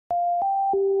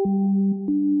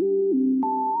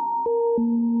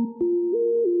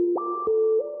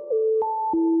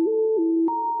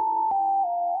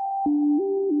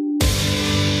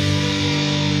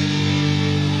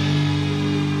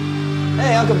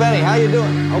Benny, how you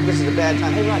doing? Hope this is a bad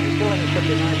time. Hey, Rod, you still haven't clipped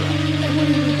his eyebrow. Hey, what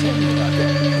are you telling me about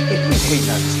that? He's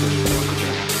not the student.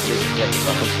 This is Jackie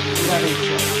Buckles. You got any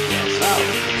show? Yes. Oh,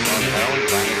 on heroin,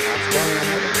 grinding cops, going on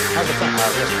there. How's the fun?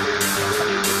 Listen.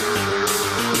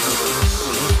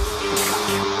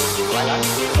 Fly Lice?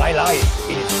 Fly Lice.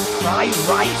 It is fried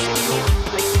rice.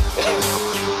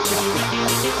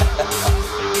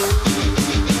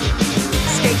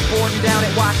 Skateboarding down at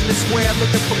Washington Square,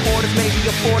 looking for quarters, maybe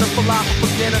afford a falafel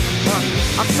for dinner.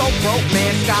 I'm so broke,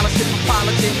 man, scholarship for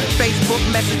politics. Facebook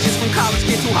messages from college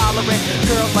kids who hollering.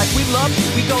 Girls like, we love you,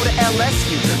 we go to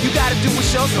LSU. You gotta do a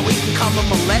show so we can come and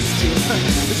molest you.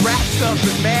 This rap stuff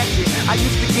is magic. I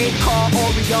used to get called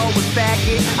Oreo and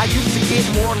faggot. I used to get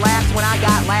more laughs when I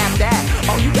got laughed at.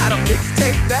 Oh, you got a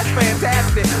mixtape? That's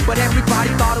fantastic. But everybody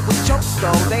thought it was jokes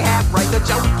though. They half right, the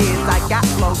joke is I got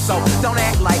flow, so don't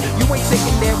act like you ain't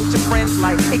sitting there with your friends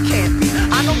like it can't be.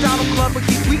 I know Donald Glover,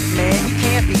 he's weak, man, he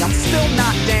can't be. I'm still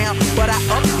not down, but I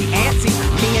up the ante.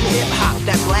 Me and hip hop,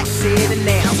 that black Sid and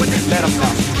now. When they let them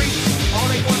know, all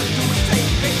they wanna do is take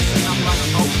pics, and I'm like,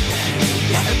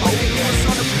 okay, yeah, okay. They hear us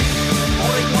on the beat,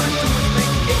 all they wanna do is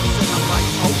make hits, and I'm like,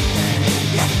 okay,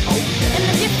 yeah, okay. And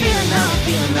if you're feeling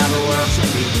how the world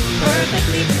should be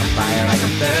perfectly on fire like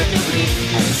a third degree,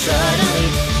 and suddenly,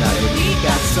 we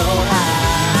got so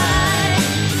high.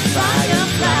 Fire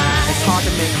Fly. It's hard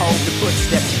to make hold the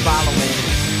footsteps you're following,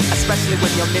 especially when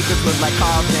your niggas look like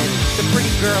Carlton. The pretty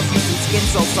girls using skin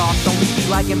so soft only be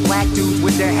liking black dudes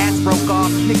with their hats broke off.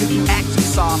 Niggas you act too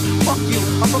soft. Fuck you,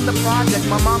 I'm from the project.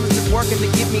 My mom is just working to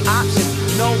give me options.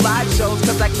 No live shows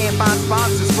cause I can't find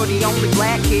sponsors for the only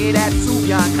black kid at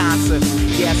Subion concert.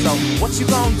 Yeah, so what you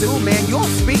gonna do, man? You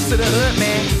don't speak to the hood,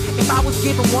 man. If I was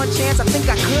given one chance, I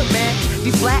think I could, man.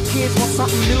 These black kids want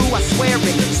something new, I swear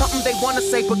it. Something they wanna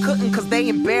say but couldn't cause they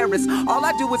embarrassed. All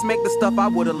I do is make the stuff I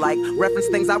would've liked. Reference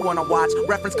things I wanna watch,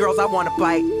 reference girls I wanna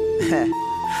bite.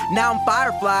 Now I'm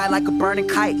Firefly like a burning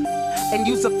kite, and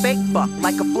use a fake fuck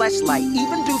like a fleshlight.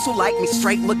 Even dudes who like me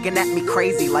straight looking at me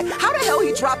crazy like, how the hell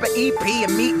he drop an EP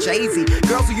and meet Jay-Z?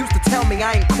 Girls who used to tell me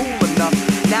I ain't cool enough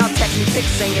now text me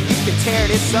pics saying you can tear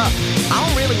this up. I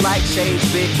don't really like shades,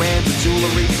 big brands, or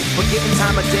jewelry, but getting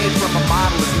time of day from a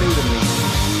model is new to me.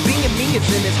 Being me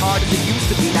isn't as hard as it used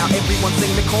to be. Now everyone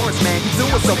sing the chorus, man, you do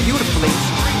it so beautifully.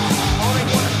 All they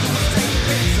wanna do is take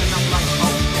pics, and I'm like,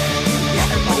 okay,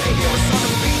 yeah, okay. Hear us on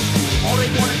the beat, all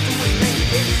they wanna do is make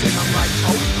hits, and I'm like,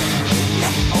 okay,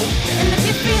 yeah, okay. And if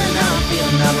you're feeling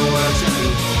how the world should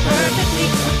be perfectly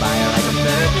on fire like a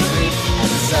third degree,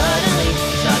 and suddenly,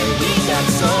 we got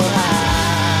so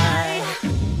high.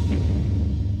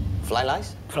 Fly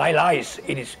Lice? Fly Lice.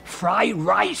 It is fried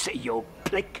rice, you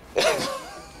plick.